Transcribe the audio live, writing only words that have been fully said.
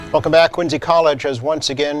Welcome back. Quincy College has once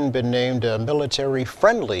again been named a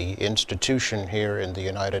military-friendly institution here in the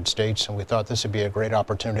United States, and we thought this would be a great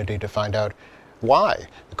opportunity to find out why.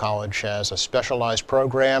 The college has a specialized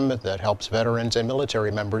program that helps veterans and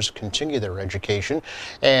military members continue their education.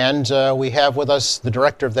 And we have with us the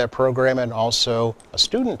director of that program and also a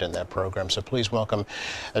student in that program. So please welcome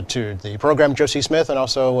to the program Josie Smith, and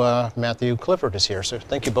also Matthew Clifford is here. So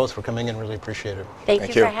thank you both for coming in. Really appreciate it.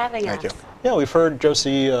 Thank you for having us. Thank you. Yeah, we've heard,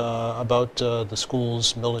 Josie, about the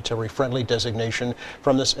school's military-friendly designation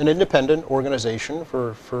from an independent organization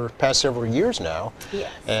for past several years now.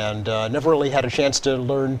 Yes. And never really had a chance to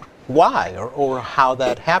learn why or how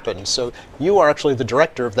that happened. So you are actually the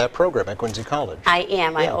director of that program at Quincy College. I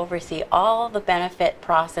am. Yeah. I oversee all the benefit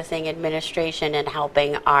processing administration and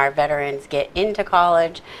helping our veterans get into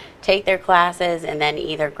college, take their classes, and then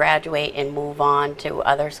either graduate and move on to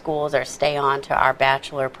other schools or stay on to our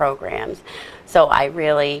bachelor programs. So I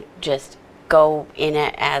really just go in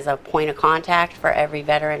it as a point of contact for every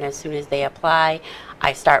veteran. As soon as they apply,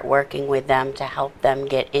 I start working with them to help them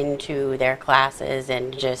get into their classes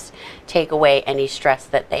and just take away any stress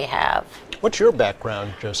that they have. What's your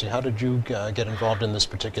background, Josie? How did you get involved in this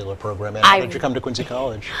particular program, and how did you come to Quincy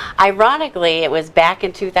College? Ironically, it was back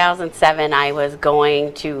in 2007. I was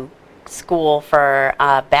going to school for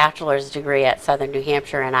a bachelor's degree at Southern New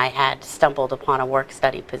Hampshire, and I had stumbled upon a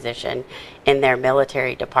work-study position in their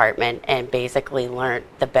military department and basically learned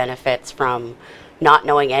the benefits from not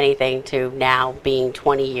knowing anything to now being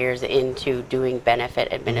 20 years into doing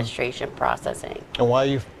benefit administration processing. And why are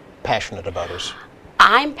you passionate about this?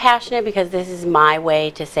 I'm passionate because this is my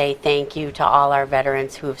way to say thank you to all our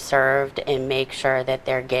veterans who've served and make sure that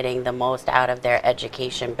they're getting the most out of their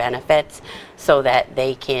education benefits so that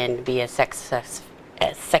they can be as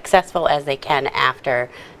successful as they can after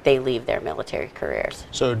they leave their military careers.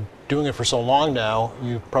 So doing it for so long now,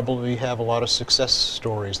 you probably have a lot of success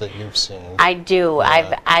stories that you've seen. I do.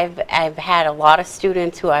 Yeah. I've had a lot of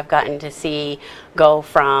students who I've gotten to see go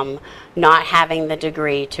from not having the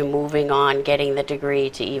degree to moving on, getting the degree,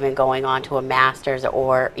 to even going on to a master's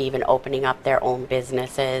or even opening up their own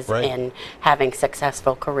businesses. Right. And having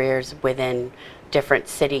successful careers within different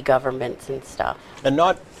city governments and stuff. And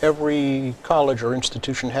not every college or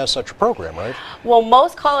institution has such a program, right? Well,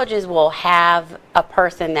 most colleges will have a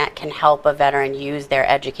person that can help a veteran use their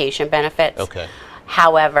education benefits. Okay.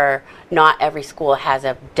 However, not every school has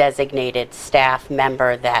a designated staff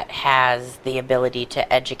member that has the ability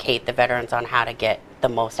to educate the veterans on how to get the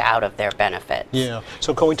most out of their benefits. Yeah.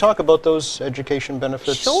 So can we talk about those education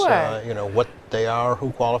benefits? Sure. You know, what they are,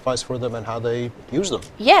 who qualifies for them, and how they use them.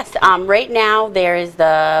 Yes. Right now there is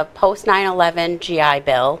the post 9/11 GI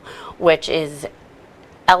Bill, which is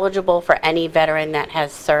eligible for any veteran that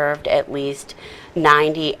has served at least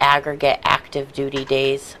 90 aggregate active duty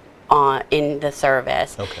days in the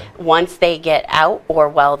service. Okay. Once they get out or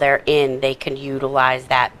while they're in, they can utilize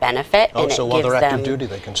that benefit. Oh, and so it while gives they're active them, duty,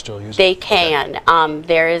 they can still use it? They can. Okay.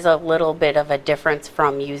 There is a little bit of a difference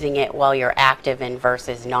from using it while you're active and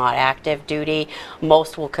versus not active duty.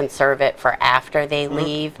 Most will conserve it for after they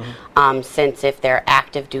leave, since if they're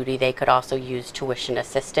active duty, they could also use tuition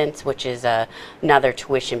assistance, which is another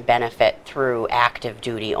tuition benefit through active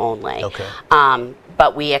duty only. Okay.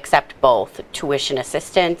 But we accept both tuition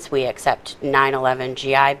assistance, we accept 9/11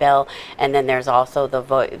 GI Bill, and then there's also the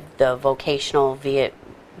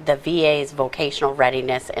VA's vocational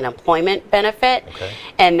readiness and employment benefit. Okay.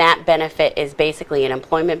 And that benefit is basically an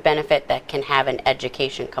employment benefit that can have an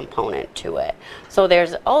education component to it. So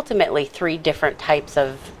there's ultimately 3 different types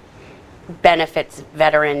of benefits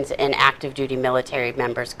veterans and active duty military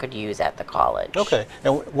members could use at the college. Okay.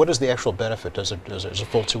 And what is the actual benefit? Is it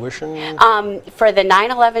full tuition? For the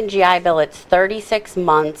 9/11 GI Bill, it's 36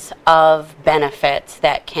 months of benefits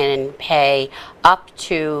that can pay up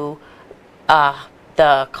to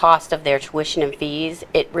the cost of their tuition and fees.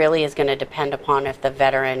 It really is going to depend upon if the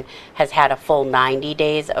veteran has had a full 90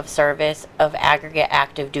 days of service of aggregate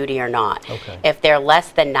active duty or not. Okay. If they're less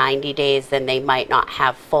than 90 days, then they might not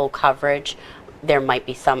have full coverage. There might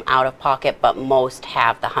be some out of pocket, but most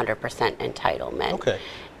have the 100% entitlement. Okay.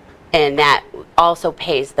 And that also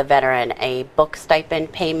pays the veteran a book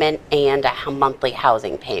stipend payment and a monthly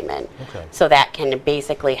housing payment. Okay. So that can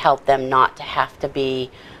basically help them not to have to be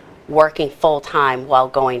working full-time while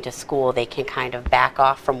going to school. They can kind of back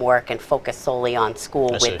off from work and focus solely on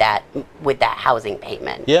school with that housing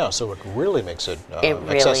payment. Yeah, so it really makes it,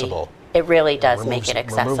 accessible. It really does make it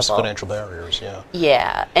accessible. Removes financial barriers, yeah.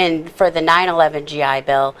 Yeah, and for the 9/11 GI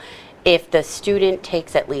Bill, if the student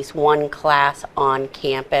takes at least one class on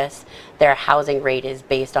campus, their housing rate is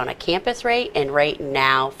based on a campus rate, and right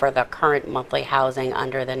now for the current monthly housing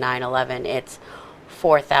under the 9/11, it's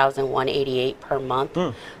 $4,188 per month.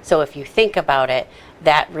 So if you think about it,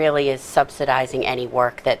 that really is subsidizing any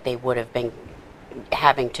work that they would have been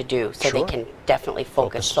having to do, so they can definitely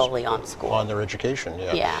focus solely on school. On their education,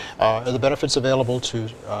 yeah. Yeah. Are the benefits available to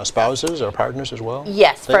spouses or partners as well?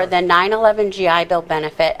 Yes, for the 9/11 GI Bill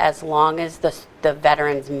benefit, as long as the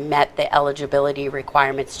veterans met the eligibility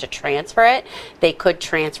requirements to transfer it, they could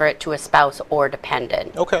transfer it to a spouse or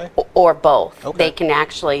dependent. Okay. Or both. Okay. They can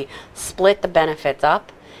actually split the benefits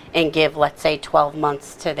up and give, let's say, 12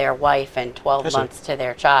 months to their wife and 12 months to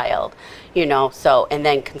their child, you know, so, and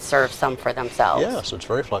then conserve some for themselves. Yeah, so it's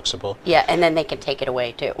very flexible. Yeah, and then they can take it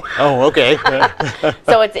away too. Oh, okay.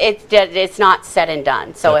 So it's not said and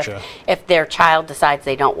done. So Gotcha. if their child decides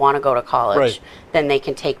they don't want to go to college, Right. then they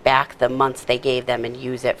can take back the months they gave them and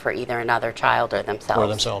use it for either another child or themselves. For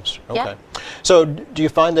themselves, okay. Yeah. So do you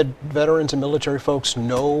find that veterans and military folks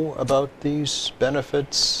know about these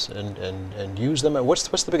benefits and use them? And what's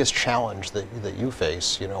the biggest challenge that you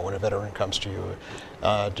face, you know, when a veteran comes to you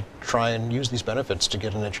to try and use these benefits to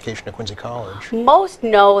get an education at Quincy College? Most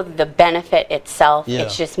know the benefit itself. Yeah.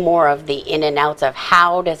 It's just more of the in and outs of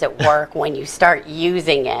how does it work when you start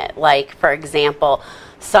using it. Like, for example,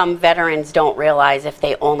 some veterans don't realize if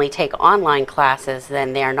they only take online classes,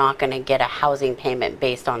 then they're not going to get a housing payment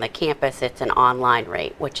based on the campus. It's an online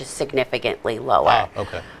rate, which is significantly lower. Ah,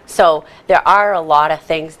 okay. So there are a lot of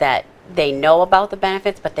things that they know about the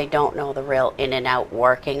benefits, but they don't know the real in and out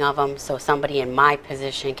working of them. So somebody in my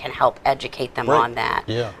position can help educate them Right. on that.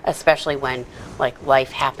 Yeah. Especially when, like,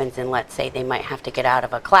 life happens and let's say they might have to get out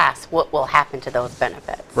of a class. What will happen to those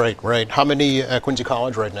benefits? Right, right. How many at Quincy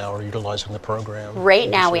College right now are utilizing the program? Right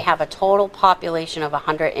now we have a total population of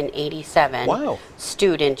 187 Wow.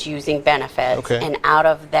 students using benefits. Okay. And out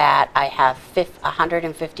of that, I have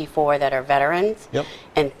 154 that are veterans. Yep.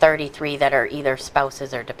 And 33 that are either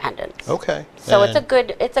spouses or dependents. Okay. So And-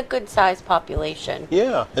 it's a good sized population.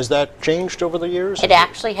 Yeah. Has that changed over the years? It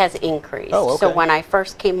actually has increased. Oh, So okay. when I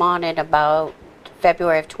first came on in about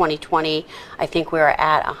February of 2020, I think we were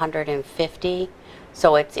at 150.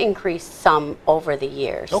 So it's increased some over the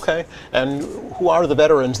years. Okay. And who are the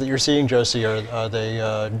veterans that you're seeing, Josie? Are they,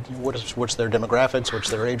 what's their demographics? What's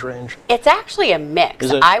their age range? It's actually a mix.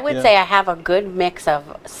 Is it? I would Yeah. say I have a good mix of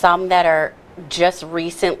some that are just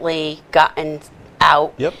recently gotten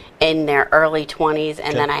out Yep. in their early 20s, and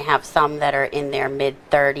Okay. then I have some that are in their mid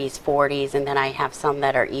 30s, 40s, and then I have some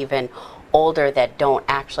that are even older that don't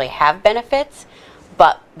actually have benefits,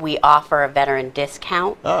 but we offer a veteran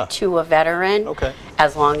discount Ah. to a veteran. Okay.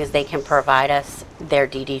 As long as they can provide us their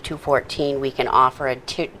DD 214, we can offer a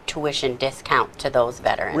tuition discount to those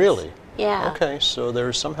veterans. Really? Yeah. Okay, so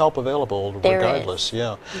there's some help available There regardless. is.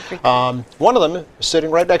 Yeah. One of them is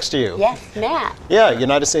sitting right next to you. Yes, Matt. Yeah,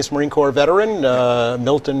 United States Marine Corps veteran,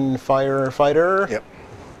 Milton firefighter. Yep.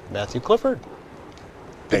 Matthew Clifford.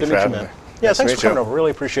 Thanks Good for to meet having you, man. me. Yeah, Nice to thanks meet for coming you. over.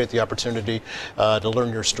 Really appreciate the opportunity to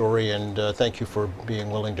learn your story, and thank you for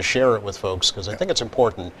being willing to share it with folks, because I think it's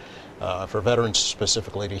important for veterans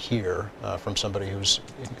specifically to hear from somebody who's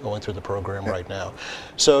going through the program right now.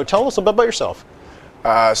 So tell us a bit about yourself.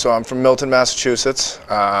 So I'm from Milton, Massachusetts.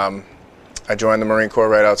 I joined the Marine Corps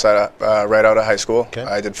right out of high school. Okay.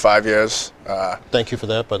 I did 5 years. Thank you for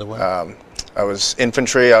that, by the way. I was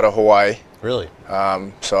infantry out of Hawaii. Really?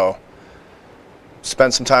 So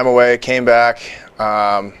spent some time away, came back,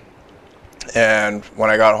 and when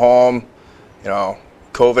I got home, you know,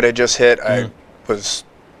 COVID had just hit. I was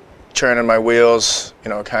churning my wheels, you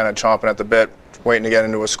know, kind of chomping at the bit, waiting to get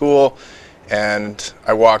into a school. And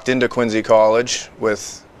I walked into Quincy College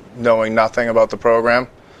with knowing nothing about the program.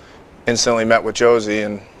 Instantly met with Josie,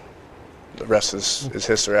 and the rest is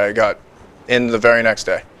history. I got in the very next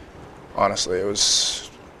day. Honestly, it was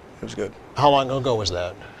good. How long ago was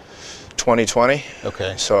that? 2020.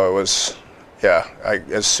 Okay. So it was, yeah.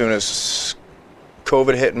 As soon as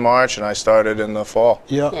COVID hit in March, and I started in the fall.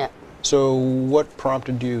 Yeah. Yeah. So what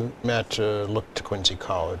prompted you, Matt, to look to Quincy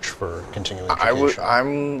College for continuing education?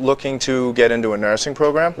 I'm looking to get into a nursing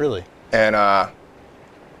program. Really? And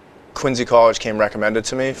Quincy College came recommended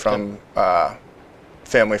to me from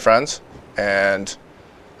family friends, and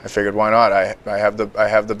I figured, why not? I have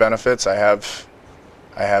the benefits. I have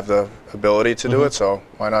the ability to do it. So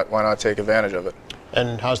why not take advantage of it?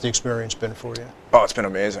 And how's the experience been for you? Oh, it's been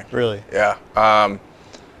amazing. Really? Yeah.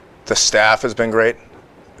 The staff has been great.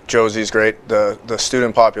 Josie's great. The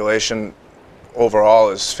student population overall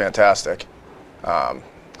is fantastic.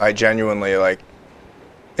 I genuinely, like,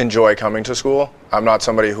 enjoy coming to school. I'm not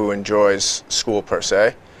somebody who enjoys school per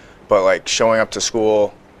se, but like showing up to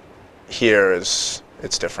school here it's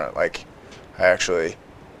different. Like I actually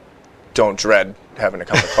don't dread having to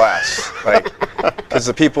come to class, like because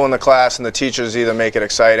the people in the class and the teachers either make it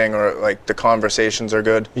exciting or like the conversations are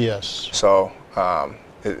good. Yes. So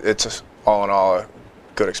it's all in all a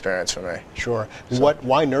good experience for me. Sure. So.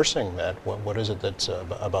 Why nursing, Matt? What is it that's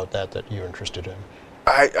about that you're interested in?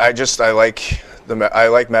 I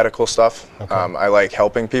like medical stuff. Okay. I like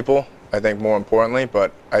helping people, I think, more importantly,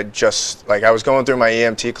 but I just like I was going through my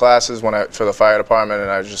EMT classes for the fire department,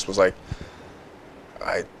 and I just was like,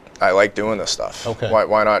 I like doing this stuff. Okay.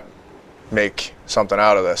 Why not make something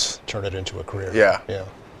out of this? Turn it into a career. Yeah. Yeah.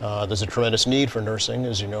 There's a tremendous need for nursing,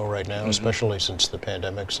 as you know, right now, especially since the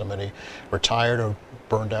pandemic. So many retired or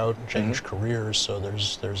burned out, changed careers. So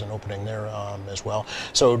there's an opening there as well.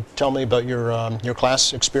 So tell me about your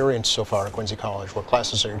class experience so far at Quincy College. What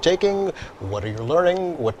classes are you taking? What are you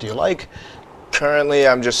learning? What do you like? Currently,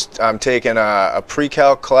 I'm taking a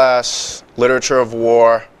pre-calc class, literature of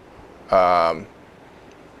war,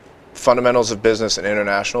 fundamentals of business and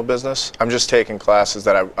international business. I'm just taking classes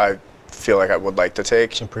that I feel like I would like to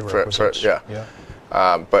take. Some prerequisites. Yeah.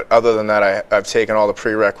 But other than that, I've taken all the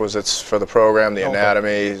prerequisites for the program, the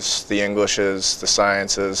anatomies, the Englishes, the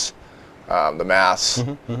sciences, the maths.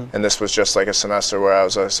 And this was just like a semester where I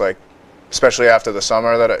was just like, especially after the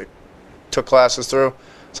summer that I took classes through,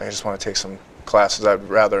 so I just want to take some classes I'd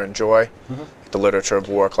rather enjoy, the literature of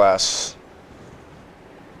war class,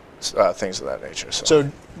 things of that nature. So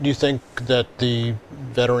do you think that the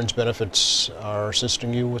veterans benefits are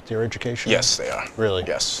assisting you with your education? Yes, they are. Really?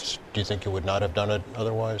 Yes. Do you think you would not have done it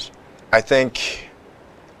otherwise? I think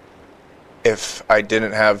if I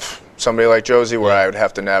didn't have somebody like Josie where I would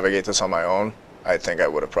have to navigate this on my own, I think I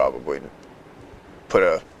would have probably put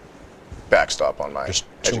a backstop on my Just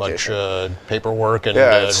education. too much paperwork and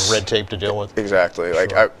red tape to deal with? Exactly. Sure.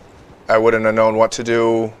 Like I wouldn't have known what to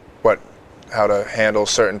do, how to handle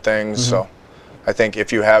certain things. So I think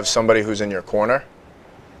if you have somebody who's in your corner,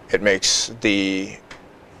 it makes the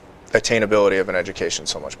attainability of an education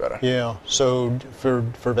so much better. Yeah. So for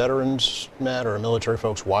veterans, Matt, or military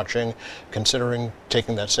folks watching, considering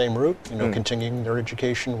taking that same route, continuing their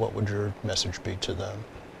education, what would your message be to them?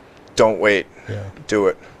 Don't wait. Yeah. Do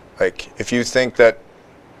it. Like if you think that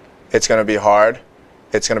it's going to be hard,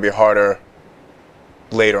 it's going to be harder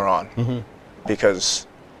later on, because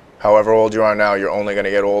however old you are now, you're only going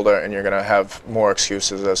to get older, and you're going to have more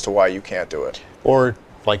excuses as to why you can't do it. Or,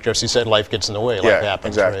 like Josie said, life gets in the way. Life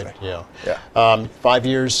happens, exactly. Right? Yeah. 5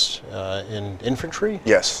 years in infantry?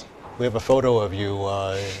 Yes. We have a photo of you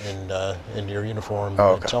in your uniform. Oh,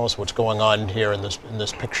 okay. Tell us what's going on here in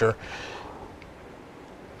this picture.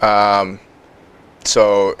 So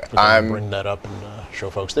I'm bring that up and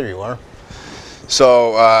show folks. There you are.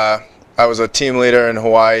 So I was a team leader in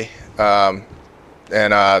Hawaii.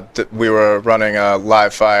 And we were running a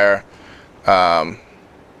live fire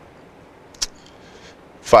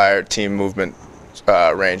team movement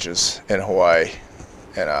ranges in Hawaii,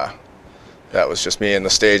 and that was just me in the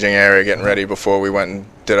staging area getting ready before we went and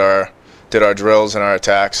did our drills and our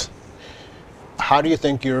attacks. How do you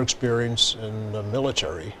think your experience in the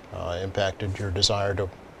military impacted your desire to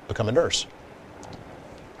become a nurse?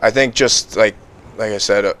 I think just like I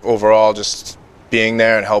said, overall, just being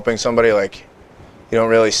there and helping somebody, like. You don't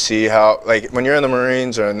really see how, like when you're in the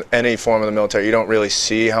Marines or in any form of the military, you don't really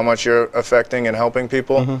see how much you're affecting and helping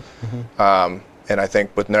people. And I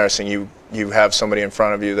think with nursing, you have somebody in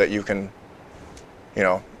front of you that you can,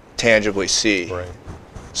 tangibly see. Right.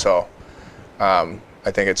 So I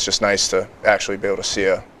think it's just nice to actually be able to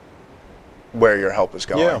see where your help is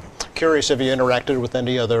going. Yeah. Curious, have you interacted with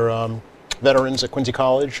any other veterans at Quincy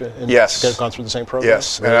College? Yes. That have gone through the same program?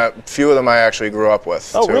 Yes, Really? and a few of them I actually grew up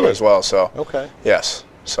with too, really? as well. So Okay. yes,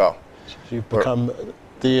 so you've become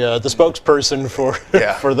the spokesperson for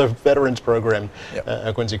for the veterans program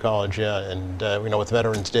at Quincy College. Yeah, and with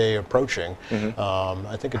Veterans Day approaching,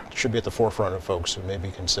 I think it should be at the forefront of folks who may be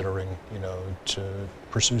considering to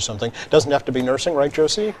pursue something. Doesn't have to be nursing, right,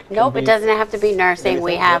 Josie? Nope, it doesn't have to be nursing.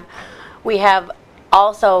 anything? We have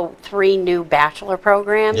also 3 new bachelor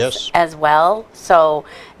programs as well. So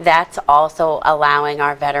that's also allowing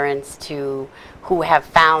our veterans to who have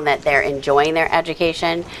found that they're enjoying their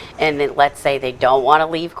education, and then let's say they don't want to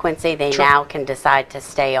leave Quincy, they Sure. now can decide to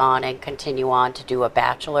stay on and continue on to do a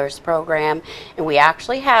bachelor's program. And we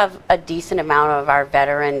actually have a decent amount of our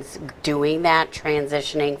veterans doing that,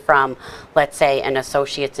 transitioning from, let's say, an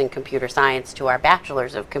associate's in computer science to our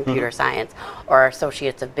bachelor's of computer science, or our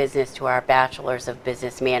associates of business to our bachelor's of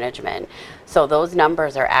business management. So those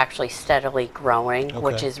numbers are actually steadily growing,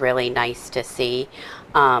 which Okay. is really nice to see.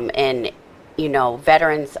 And you know,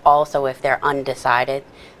 veterans also, if they're undecided,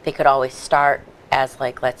 they could always start as,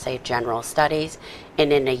 like, let's say, general studies,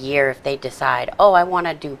 and in a year, if they decide, oh, I want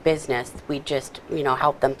to do business, we just, you know,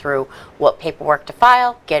 help them through what paperwork to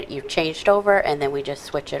file, get you changed over, and then we just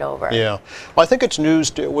switch it over. Yeah. Well, I think it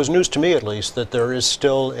was news to me, at least, that there is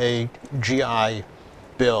still a GI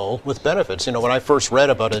Bill with benefits. You know, when I first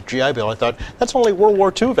read about a GI Bill, I thought, that's only World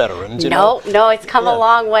War II veterans. No, it's come Yeah. a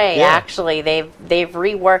long way, Yeah. actually. They've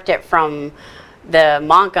reworked it from the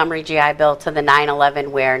Montgomery GI Bill to the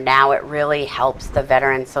 9/11, where now it really helps the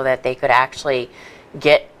veterans so that they could actually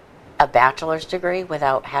get a bachelor's degree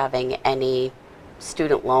without having any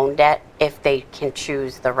student loan debt, if they can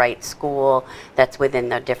choose the right school that's within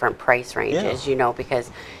the different price ranges, you know,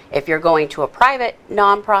 because if you're going to a private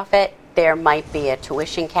nonprofit, there might be a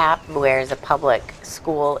tuition cap, whereas a public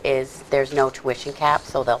school there's no tuition cap,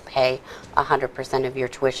 so they'll pay 100% of your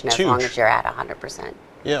tuition as long as you're at 100%.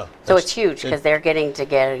 Yeah. So it's huge, because they're getting to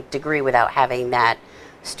get a degree without having that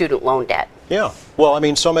student loan debt. Yeah. Well, I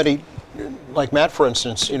mean, so many, like Matt, for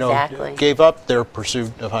instance, you know, Exactly. gave up their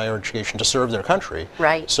pursuit of higher education to serve their country.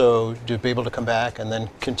 Right. So to be able to come back and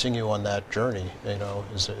then continue on that journey, you know,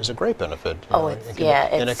 is a great benefit. You Oh, know, it's- it can- yeah,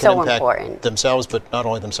 and it's it can so impact important. themselves, but not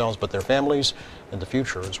only themselves, but their families in the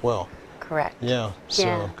future as well. Correct. Yeah. So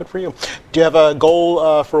Yeah. good for you. Do you have a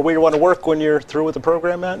goal for where you want to work when you're through with the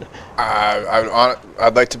program, Matt?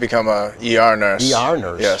 I'd like to become a ER nurse. ER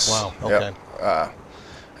nurse. Yes. Wow. Yep. Okay.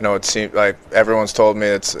 I know it seems like everyone's told me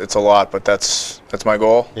it's a lot, but that's my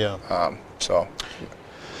goal. Yeah. So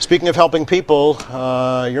Speaking of helping people,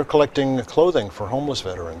 you're collecting clothing for homeless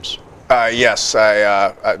veterans. yes,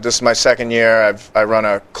 this is my second year. I run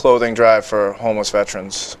a clothing drive for homeless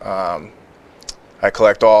veterans. I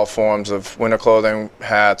collect all forms of winter clothing: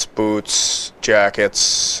 hats, boots,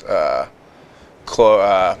 jackets,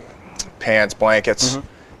 pants, blankets,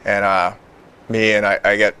 and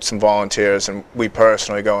I get some volunteers, and we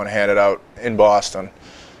personally go and hand it out in Boston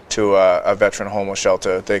to a veteran homeless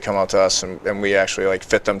shelter. They come out to us, and we actually like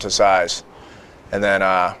fit them to size, and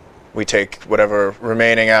then we take whatever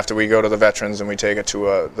remaining after we go to the veterans, and we take it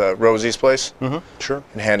to the Rosie's place Sure.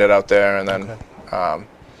 and hand it out there, and then.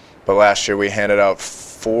 But last year we handed out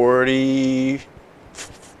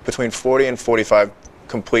between 40 and 45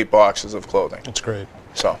 complete boxes of clothing. That's great.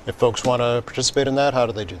 So. If folks want to participate in that, how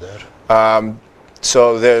do they do that?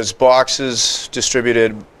 So there's boxes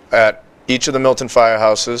distributed at each of the Milton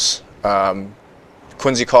firehouses.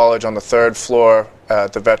 Quincy College on the 3rd floor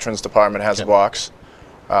at the Veterans Department has a box.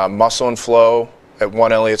 Muscle and Flow at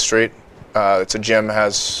 1 Elliott Street. It's a gym,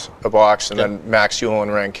 has a box, and then Max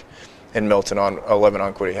Hewlin Rink in Milton on 11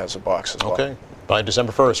 Unquity has a box as well. Okay. By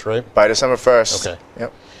December 1st, right? By December 1st. Okay.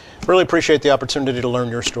 Yep. Really appreciate the opportunity to learn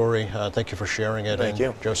your story. Thank you for sharing it. Thank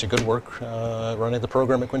you. Josie, good work running the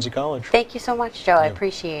program at Quincy College. Thank you so much, Joe. I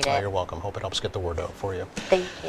appreciate it. You're welcome. Hope it helps get the word out for you. Thank you.